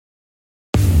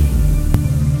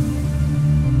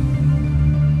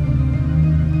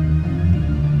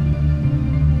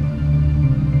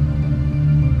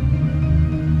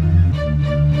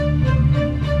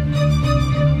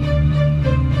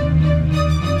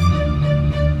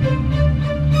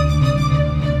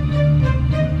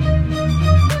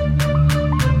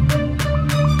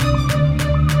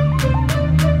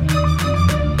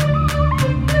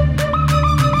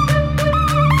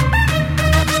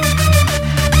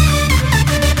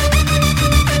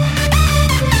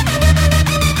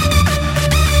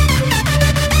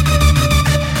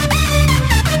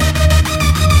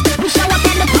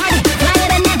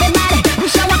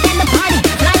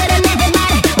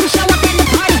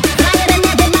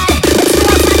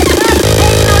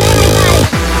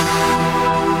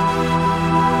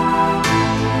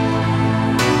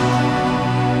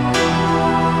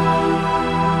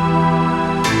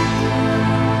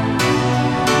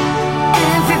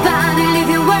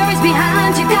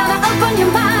gotta open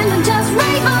your mind and just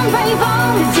rave on, rave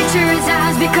on. The future is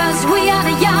ours because we are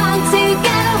the young.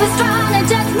 Together we're strong and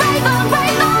just rave on,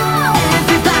 rave on.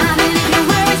 Everybody leave your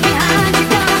worries behind. You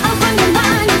gotta open your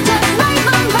mind and just rave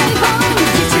on, rave on. The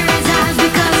future is ours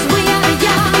because we are the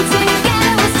young.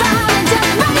 Together we're strong and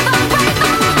just rave on, rave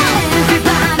on.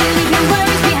 Everybody leave your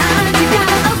worries behind. You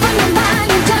gotta open your mind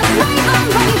and just rave on,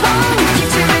 rave on. The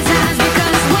future is ours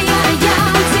because we are the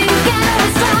young. Together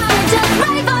we're strong and just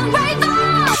rave on, rave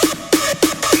on.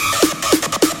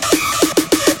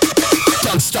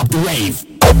 Don't stop the rave.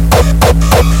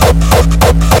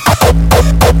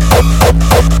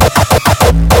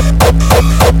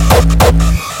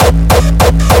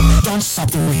 Don't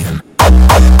stop the rhythm.